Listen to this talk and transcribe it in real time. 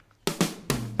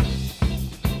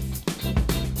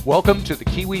Welcome to the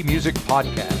Kiwi Music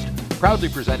Podcast, proudly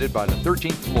presented by the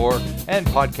 13th Floor and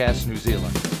Podcast New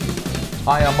Zealand.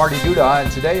 Hi, I'm Marty Duda,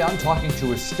 and today I'm talking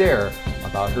to Esther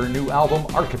about her new album,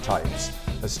 Archetypes.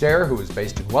 Esther, who is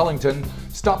based in Wellington,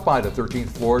 stopped by the 13th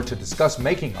Floor to discuss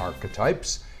making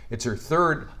Archetypes. It's her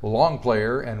third long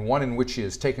player and one in which she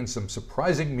has taken some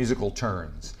surprising musical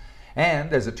turns.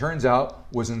 And, as it turns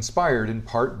out, was inspired in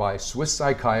part by Swiss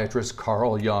psychiatrist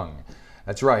Carl Jung.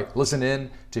 That's right, listen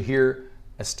in to hear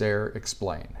Esther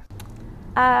explain.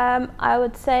 I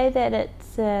would say that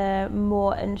it's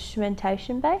more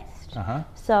instrumentation based.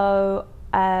 So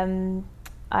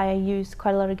I use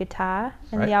quite a lot of guitar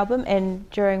in the album and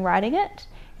during writing it,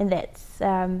 and that's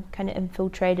kind of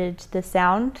infiltrated the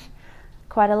sound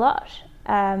quite a lot.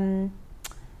 And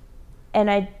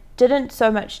I didn't so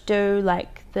much do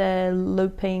like the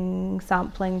looping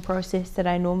sampling process that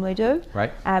I normally do.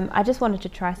 I just wanted to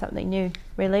try something new,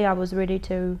 really. I was ready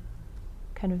to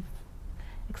kind of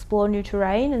explore new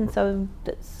terrain, and so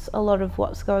that's a lot of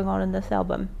what's going on in this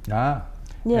album. And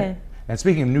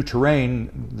speaking of new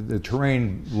terrain, the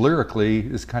terrain lyrically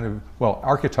is kind of, well,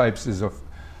 Archetypes is a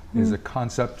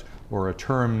concept or a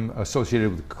term associated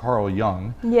with Carl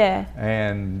Jung.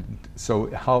 And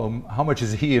so how much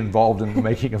is he involved in the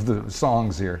making of the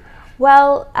songs here?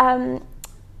 Well,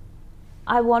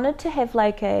 I wanted to have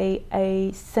like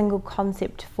a single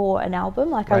concept for an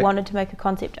album. I wanted to make a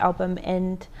concept album,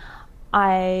 and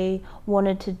I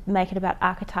wanted to make it about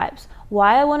archetypes.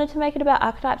 Why I wanted to make it about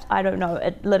archetypes, I don't know.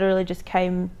 It literally just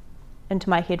came into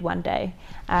my head one day.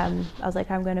 I was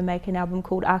like, I'm going to make an album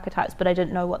called Archetypes, but I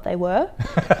didn't know what they were.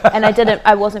 And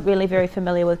I wasn't really very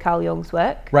familiar with Carl Jung's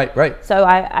work. So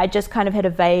I just kind of had a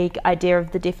vague idea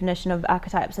of the definition of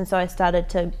archetypes, and so I started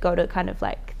to go to kind of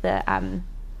like the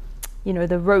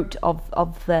the root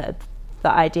of the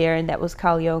idea, and that was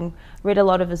Carl Jung. Read a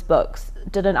lot of his books,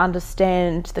 didn't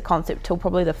understand the concept till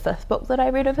probably the fifth book that I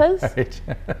read of his.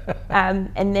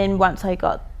 And then once I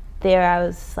got there, I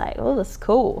was like, oh, this is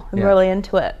cool. I'm really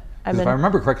into it. If I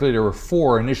remember correctly, there were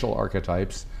 4 initial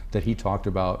archetypes that he talked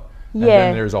about, and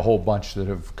then there's a whole bunch that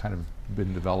have kind of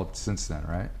been developed since then,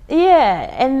 right?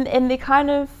 Yeah, and they're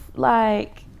kind of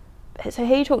like, so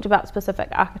he talked about specific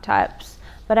archetypes,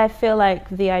 but I feel like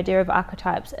the idea of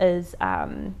archetypes is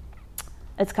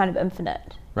it's kind of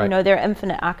infinite. You know, there are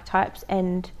infinite archetypes,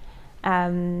 and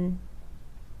the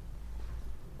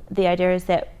idea is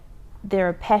that there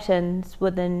are patterns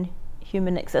within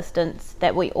human existence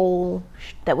that we all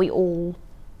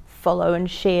follow and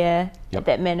share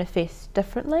that manifest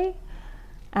differently.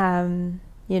 And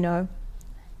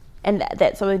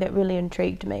that's something that really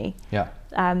intrigued me.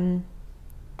 That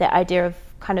idea of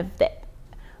kind of that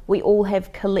we all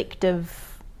have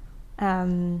collective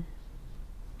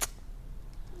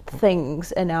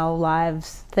things in our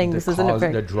lives, things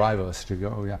that drive us to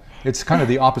go. It's kind of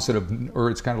the opposite of, or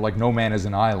it's kind of like no man is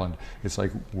an island. It's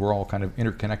like we're all kind of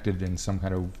interconnected in some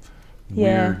kind of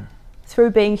weird,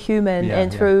 through being human,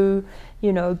 and through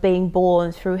being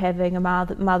born, through having a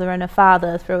mother and a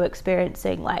father, through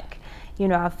experiencing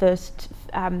our first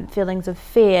feelings of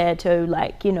fear,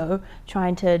 to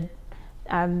trying to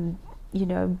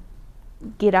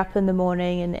get up in the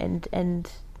morning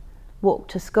and walk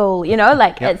to school,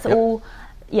 it's all,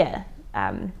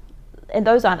 and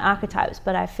those aren't archetypes,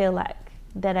 but I feel like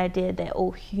that idea that all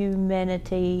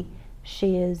humanity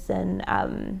shares in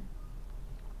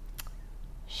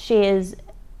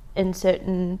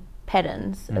certain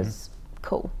patterns is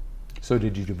cool. So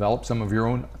did you develop some of your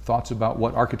own thoughts about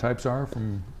what archetypes are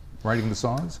from writing the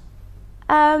songs?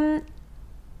 Well,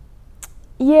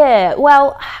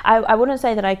 I wouldn't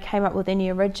say that I came up with any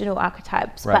original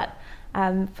archetypes, but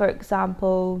for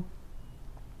example,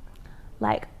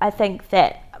 I think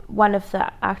that one of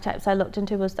the archetypes I looked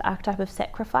into was the archetype of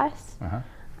sacrifice.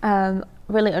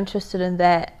 Really interested in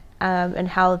that, and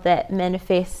how that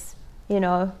manifests,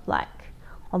 on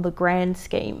the grand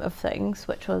scheme of things,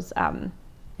 which was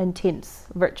intense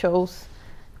rituals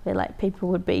where people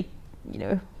would be,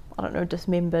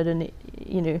 dismembered and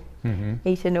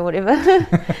eaten or whatever,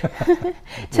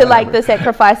 to the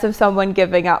sacrifice of someone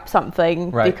giving up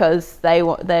something because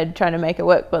they're trying to make it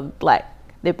work with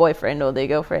their boyfriend or their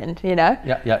girlfriend,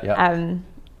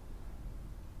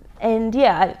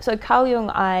 so Carl Jung,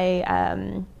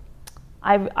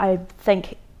 I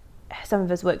think some of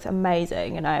his work's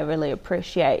amazing, and I really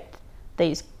appreciate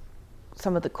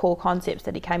some of the core concepts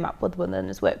that he came up with within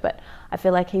his work, but I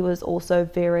feel like he was also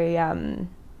very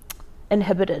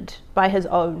inhibited by his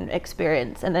own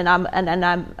experience, and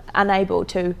I'm unable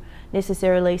to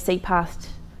necessarily see past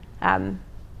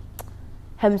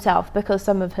himself, because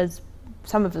some of his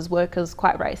some of his work is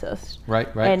quite racist. Right.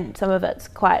 And some of it's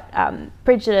quite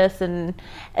prejudiced, and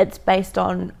it's based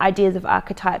on ideas of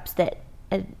archetypes that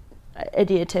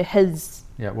adhere to his...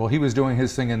 Yeah, well, he was doing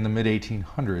his thing in the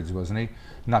mid-1800s, wasn't he?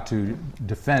 Not to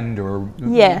defend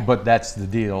but that's the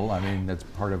deal. I mean, that's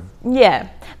part of... Yeah,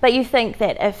 but you think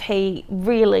that if he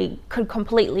really could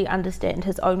completely understand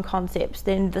his own concepts,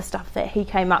 then the stuff that he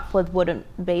came up with wouldn't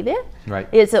be there. Right.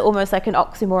 It's almost like an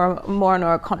oxymoron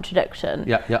or a contradiction.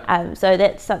 Yeah. So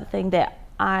that's something that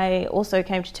I also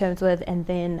came to terms with, and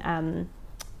then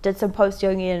did some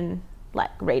post-Jungian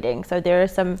reading. So there are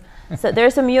some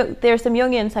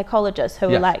Jungian psychologists who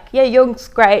are like, yeah, Jung's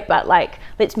great, but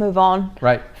let's move on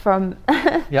from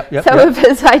some of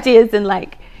his ideas, and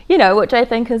which I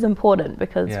think is important,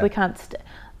 because we can't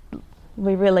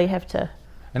we really have to,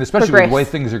 and especially progress. With the way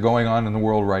things are going on in the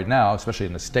world right now, especially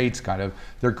in the States,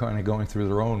 they're kind of going through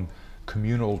their own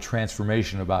communal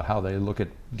transformation about how they look at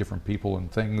different people and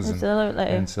things. Absolutely.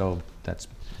 And so that's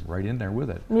right in there with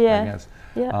it. Yeah. I guess.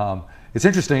 Yeah. It's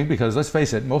interesting because, let's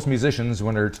face it, most musicians,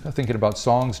 when they're thinking about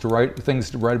things to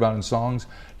write about in songs,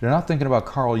 they're not thinking about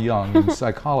Carl Jung and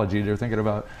psychology. They're thinking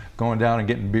about going down and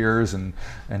getting beers and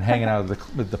hanging out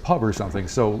at the pub or something.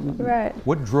 So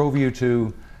what drove you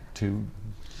to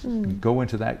go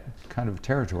into that kind of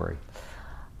territory?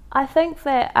 I think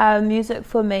that music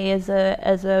for me is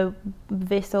a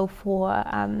vessel for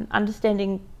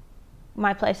understanding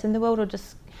my place in the world, or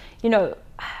just, I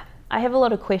have a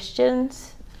lot of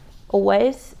questions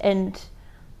always, and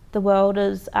the world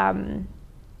is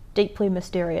deeply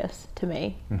mysterious to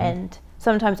me, and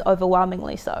sometimes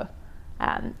overwhelmingly so.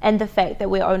 And the fact that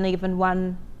we're only given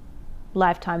one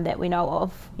lifetime that we know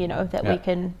of, that we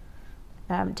can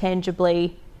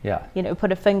tangibly,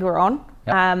 put a finger on,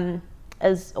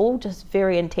 is all just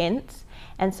very intense.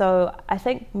 And so I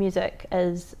think music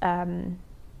is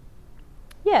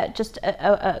just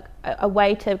a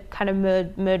way to kind of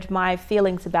merge my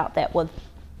feelings about that with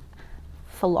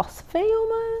philosophy,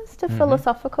 almost a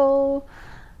philosophical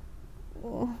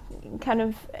kind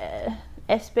of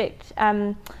aspect.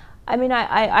 I mean,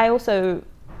 I also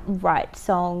write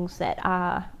songs that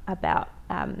are about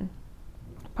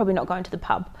probably not going to the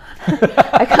pub.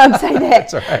 I can't say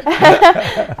that. That's all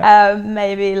right.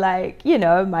 Maybe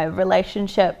my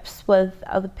relationships with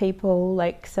other people,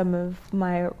 some of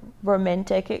my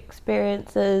romantic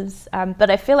experiences.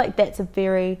 But I feel like that's a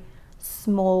very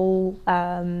small,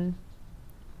 kind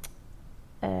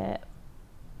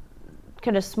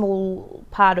of small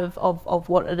part of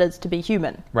what it is to be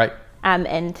human. Right.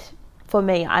 And for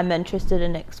me, I'm interested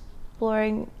in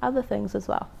exploring other things as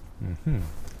well. Mm-hmm.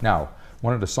 Now,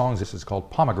 one of the songs, this is called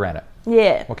Pomegranate.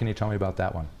 Yeah. What can you tell me about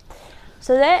that one?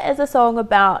 So that is a song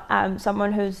about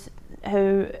someone who's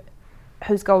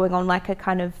going on a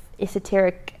kind of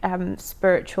esoteric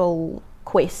spiritual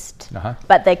quest,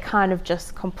 but they kind of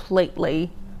just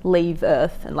completely leave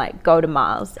Earth and go to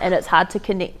Mars, and it's hard to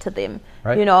connect to them.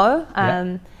 Right.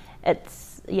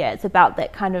 It's about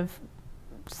that kind of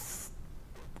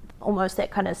almost that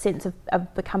kind of sense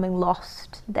of becoming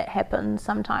lost that happens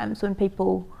sometimes when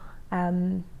people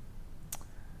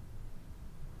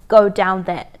go down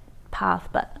that path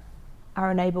but are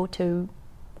unable to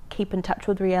keep in touch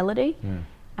with reality.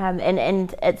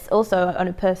 And it's also, on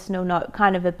a personal note,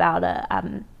 kind of about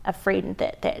a friend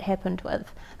that happened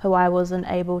with, who I wasn't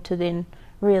able to then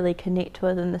really connect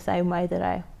with in the same way that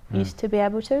I used to be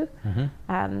able to,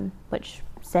 which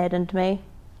saddened me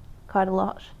quite a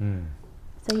lot.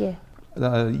 So yeah.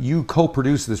 You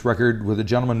co-produced this record with a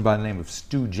gentleman by the name of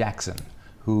Stu Jackson,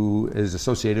 who is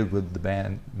associated with the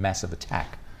band Massive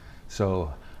Attack.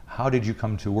 So how did you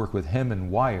come to work with him, and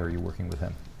why are you working with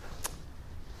him?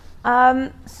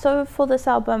 So for this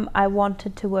album, I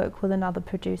wanted to work with another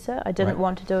producer. I didn't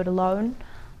want to do it alone.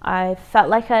 I felt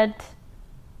like I'd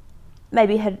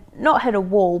maybe not hit a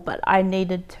wall, but I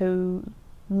needed to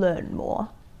learn more.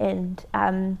 And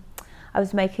I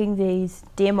was making these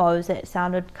demos that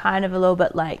sounded kind of a little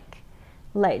bit like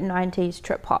late 90s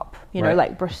trip hop,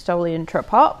 like Bristolian trip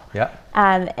hop. Yeah.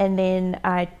 And then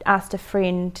I asked a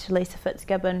friend, Lisa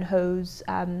Fitzgibbon, who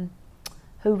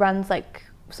runs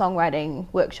songwriting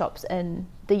workshops in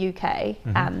the UK,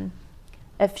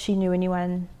 if she knew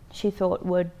anyone she thought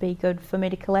would be good for me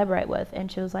to collaborate with, and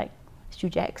she was like, Stu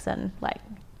Jackson,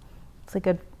 it's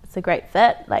a great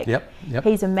fit.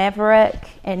 He's a maverick,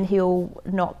 and he'll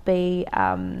not be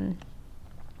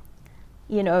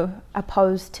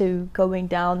opposed to going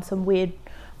down some weird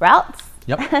routes.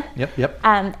 Yep.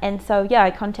 And so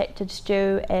I contacted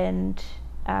Stu, and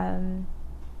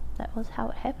that was how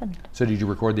it happened. So did you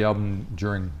record the album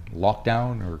during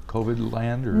lockdown or COVID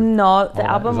land? Or No, the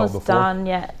album was before? done.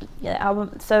 Yeah, the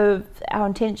album. So our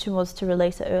intention was to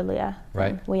release it earlier.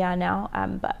 Right. Than we are now,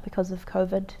 but because of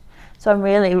COVID, so I'm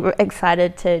really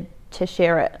excited to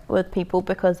share it with people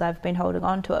because I've been holding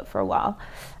on to it for a while.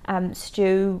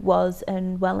 Stu was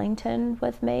in Wellington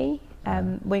with me.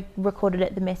 We recorded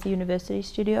at the Massey University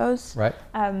Studios. Right.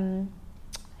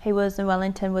 He was in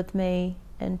Wellington with me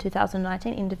in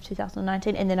 2019, end of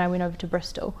 2019, and then I went over to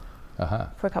Bristol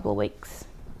for a couple of weeks.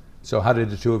 So how did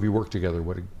the two of you work together?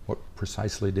 What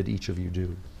precisely did each of you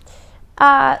do?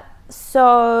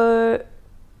 So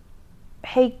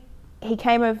he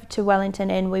came over to Wellington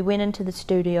and we went into the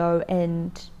studio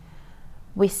and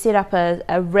we set up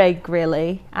a rig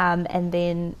really, and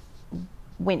then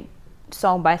went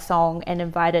song by song and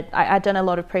invited. I'd done a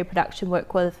lot of pre-production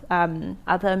work with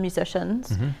other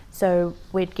musicians, so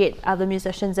we'd get other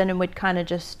musicians in and we'd kind of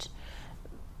just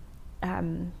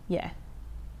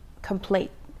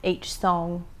complete each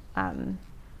song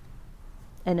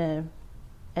in a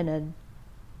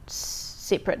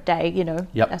separate day, you know,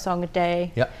 a song a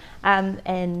day.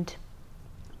 And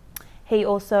he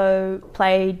also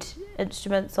played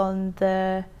instruments on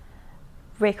the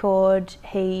record.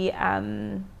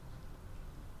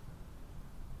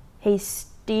 He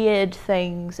steered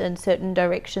things in certain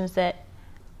directions that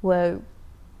were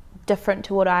different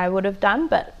to what I would have done,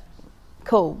 but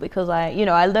cool because I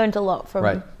learned a lot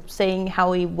from seeing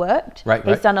how he worked.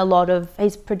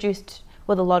 He's produced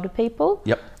with a lot of people.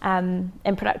 And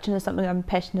production is something I'm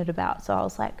passionate about, so I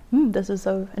was like, this is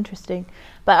so interesting.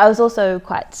 But I was also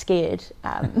quite scared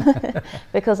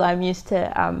because I'm used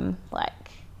to like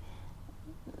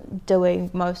doing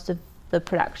most of the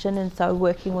production, and so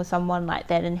working with someone like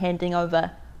that and handing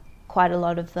over quite a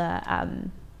lot of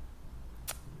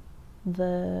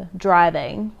the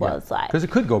driving was like, because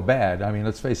it could go bad. I mean,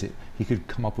 let's face it, he could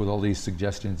come up with all these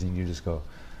suggestions and you just go,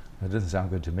 that doesn't sound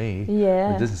good to me.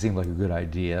 It doesn't seem like a good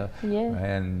idea.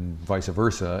 And vice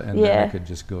versa, and then it could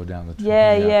just go down the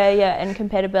and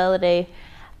compatibility.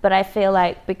 But I feel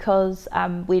like because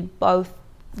we both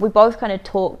kind of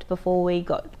talked before we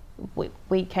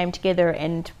came together,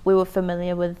 and we were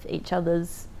familiar with each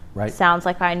other's sounds.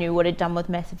 Like I knew what he'd done with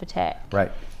Massive Attack.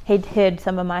 He'd heard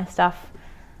some of my stuff,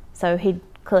 so he'd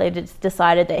clearly just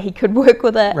decided that he could work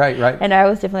with it. And I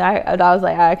was definitely, I was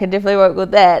like, I can definitely work with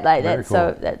that. Like that's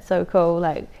cool. That's so cool.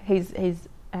 Like he's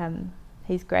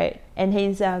great, and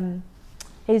he's a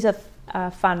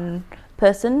fun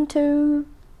person to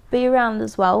be around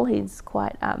as well. He's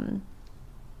quite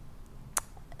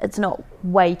it's not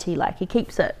weighty, like he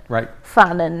keeps it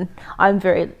fun, and I'm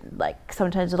very like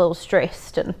sometimes a little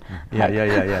stressed and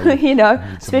you know,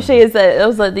 especially as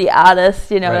also the artist,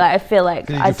 you know, like I feel like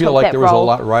did you feel like there was a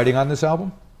lot riding on this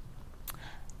album?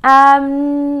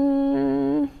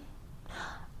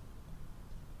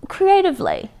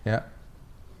 Creatively, the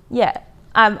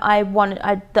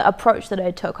approach that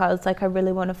I took, I was like, I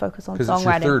really want to focus on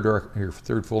songwriting. Because it's your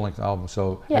third full-length album,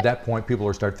 so at that point people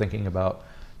will start thinking about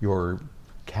your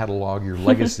catalog, your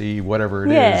legacy, whatever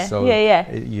it is. So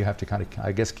you have to kind of,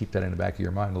 I guess, keep that in the back of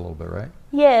your mind a little bit, right?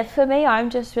 Yeah, for me, I'm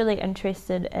just really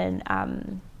interested in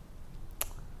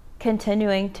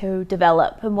continuing to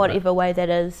develop in whatever way that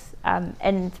is,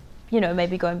 and you know,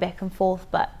 maybe going back and forth.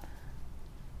 But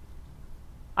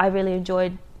I really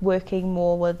enjoyed working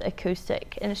more with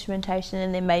acoustic instrumentation,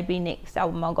 and then maybe next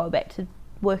album I'll go back to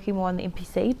working more on the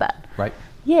MPC. But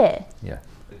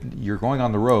you're going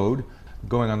on the road.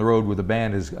 Going on the road with a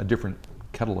band is a different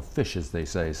kettle of fish, as they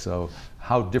say. So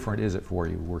how different is it for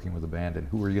you working with a band, and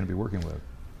who are you going to be working with?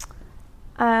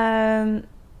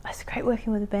 It's great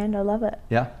working with a band. I love it.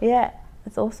 Yeah,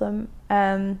 it's awesome.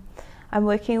 I'm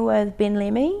working with Ben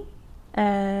Lemmy,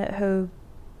 who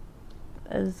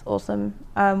is awesome.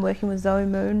 I'm working with Zoe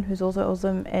Moon, who's also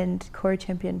awesome, and Corey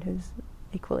Champion, who's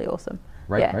equally awesome.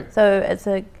 Right. So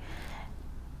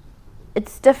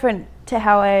it's different to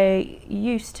how I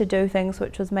used to do things,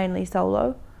 which was mainly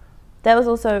solo. That was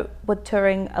also with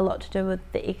touring a lot to do with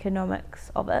the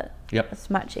economics of it. It's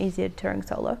much easier touring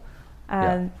solo.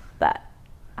 But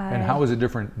and how is it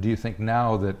different, do you think,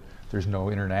 now that there's no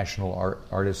international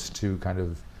artists to kind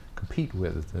of compete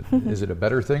with? Is it a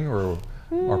better thing, or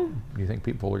do you think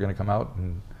people are going to come out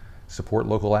and support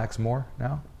local acts more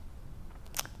now?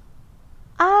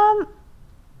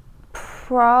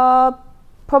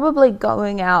 Probably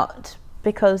going out,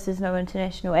 because there's no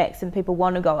international acts and people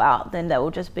want to go out, then that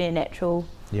will just be a natural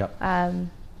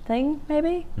thing,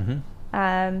 maybe.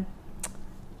 But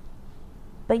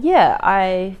yeah,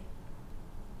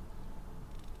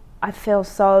 I feel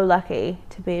so lucky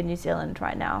to be in New Zealand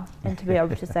right now and to be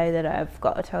able to say that I've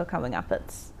got a tour coming up.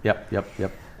 Yep.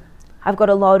 I've got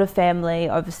a load of family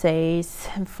overseas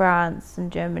in France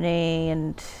and Germany,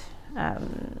 and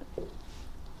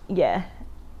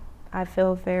I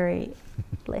feel very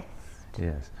blessed.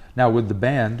 Yes. Now with the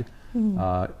band,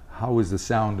 how is the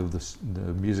sound of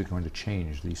the music going to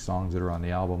change? These songs that are on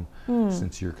the album,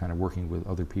 since you're kind of working with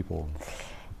other people.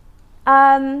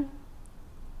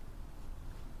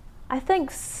 I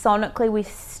think sonically we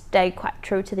stay quite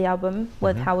true to the album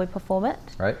with how we perform it.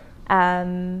 Right.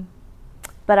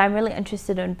 But I'm really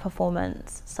interested in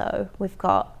performance, so we've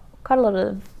got quite a lot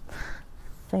of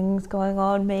things going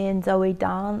on. Me and Zoe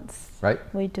dance. Right.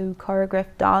 We do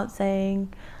choreographed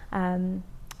dancing.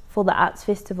 For the arts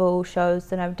festival shows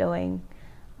that I'm doing,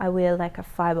 I wear like a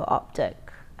fibre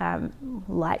optic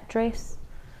light dress.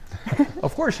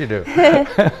 Of course you do.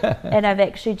 And I've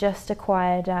actually just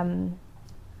acquired a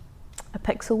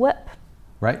Pixel Whip.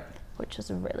 Right. Which is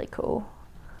really cool.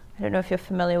 I don't know if you're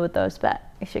familiar with those, but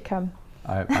you should come.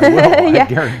 I will. I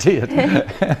guarantee it.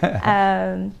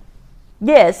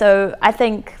 So I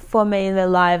think for me the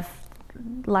live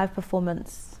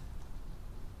performance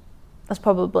is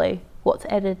probably what's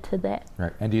added to that.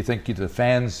 Right. And do you think the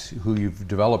fans who you've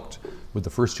developed with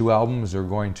the first two albums are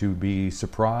going to be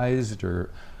surprised or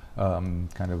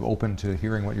kind of open to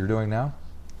hearing what you're doing now?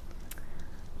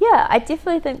 Yeah, I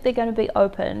definitely think they're going to be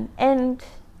open and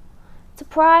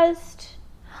surprised.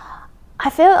 I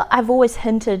feel I've always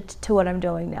hinted to what I'm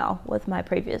doing now with my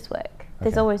previous work. Okay.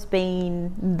 There's always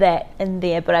been that in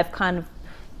there, but I've kind of,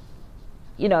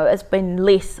 it's been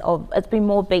it's been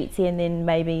more beatsy and then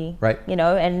maybe, right.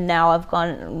 And now I've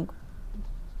gone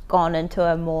into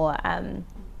a more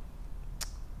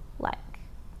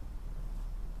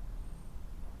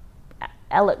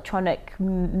electronic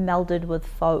melded with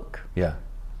folk. Yeah.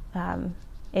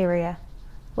 Area,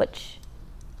 which.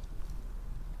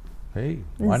 Hey,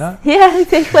 why not? Yeah,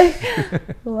 exactly.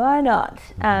 Why not?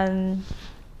 I'm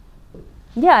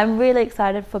really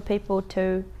excited for people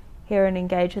to hear and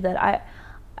engage with it.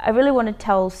 I really want to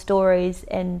tell stories,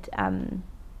 and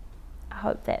I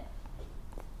hope that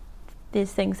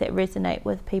there's things that resonate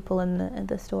with people in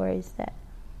the stories that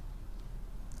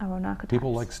are on archetypes.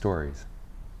 People like stories.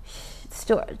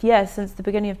 Since the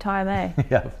beginning of time, eh?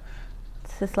 Yeah.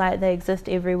 It's just like they exist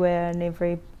everywhere in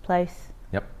every place.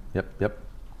 Yep.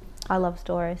 I love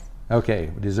stories.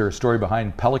 Okay, is there a story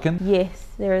behind Pelican? Yes,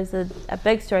 there is a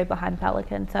big story behind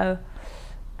Pelican. So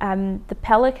the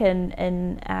pelican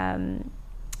in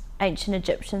ancient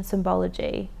Egyptian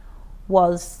symbology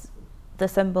was the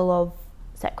symbol of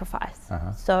sacrifice.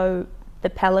 Uh-huh. So the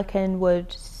pelican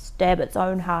would stab its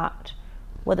own heart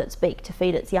with its beak to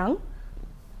feed its young.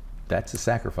 That's a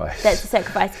sacrifice. That's a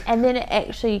sacrifice. And then it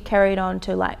actually carried on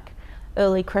to like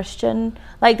early Christian.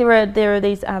 Like there are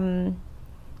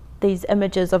these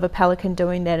images of a pelican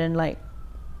doing that in like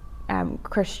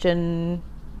Christian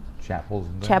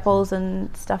chapels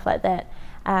and stuff like that.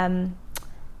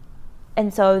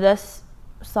 And so this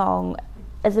song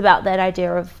is about that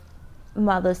idea of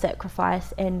mother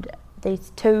sacrifice, and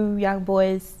these two young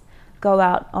boys go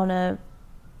out on a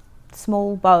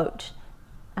small boat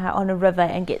on a river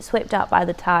and get swept up by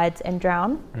the tides and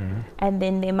drown. Mm-hmm. And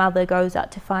then their mother goes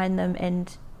out to find them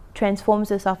and transforms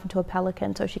herself into a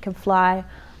pelican so she can fly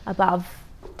above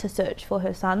to search for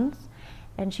her sons.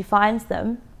 And she finds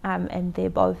them and they're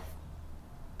both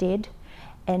dead,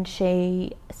 and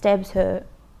she stabs her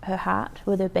heart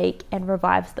with her beak and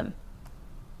revives them.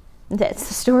 That's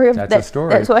the story of That's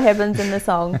story. That's what happens in the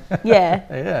song.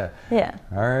 Yeah. Yeah.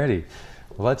 Alrighty.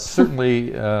 Well, that's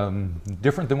certainly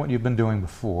different than what you've been doing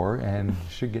before, and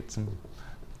should get some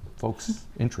folks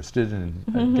interested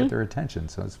and get their attention.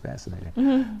 So it's fascinating.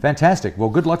 Mm-hmm. Fantastic. Well,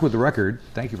 good luck with the record.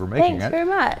 Thank you for making it. Thanks very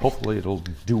much. Hopefully it'll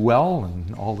do well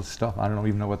and all this stuff. I don't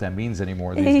even know what that means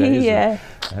anymore these days. Yeah.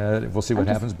 We'll see what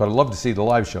happens. But I'd love to see the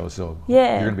live show. So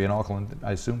yeah. You're going to be in Auckland,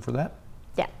 I assume, for that?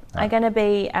 Yeah. I'm going to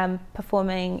be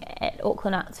performing at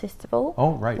Auckland Arts Festival.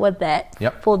 Oh, right. With that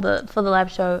for the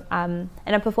live show, and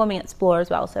I'm performing at Explore as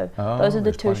well. So those are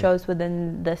the two shows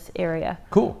within this area.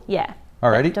 Cool. Yeah.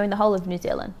 Alrighty. Doing the whole of New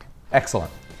Zealand.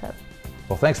 Excellent. So.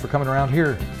 Well, thanks for coming around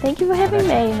here. Thank you for having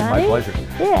me, Marty. My pleasure.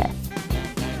 Yeah.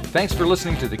 Thanks for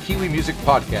listening to the Kiwi Music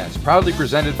Podcast, proudly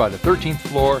presented by the 13th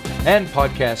Floor and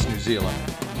Podcast New Zealand.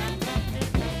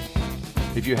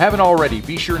 If you haven't already,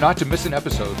 be sure not to miss an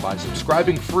episode by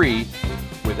subscribing free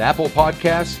with Apple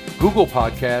Podcasts, Google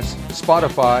Podcasts,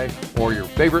 Spotify, or your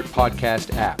favorite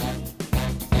podcast app.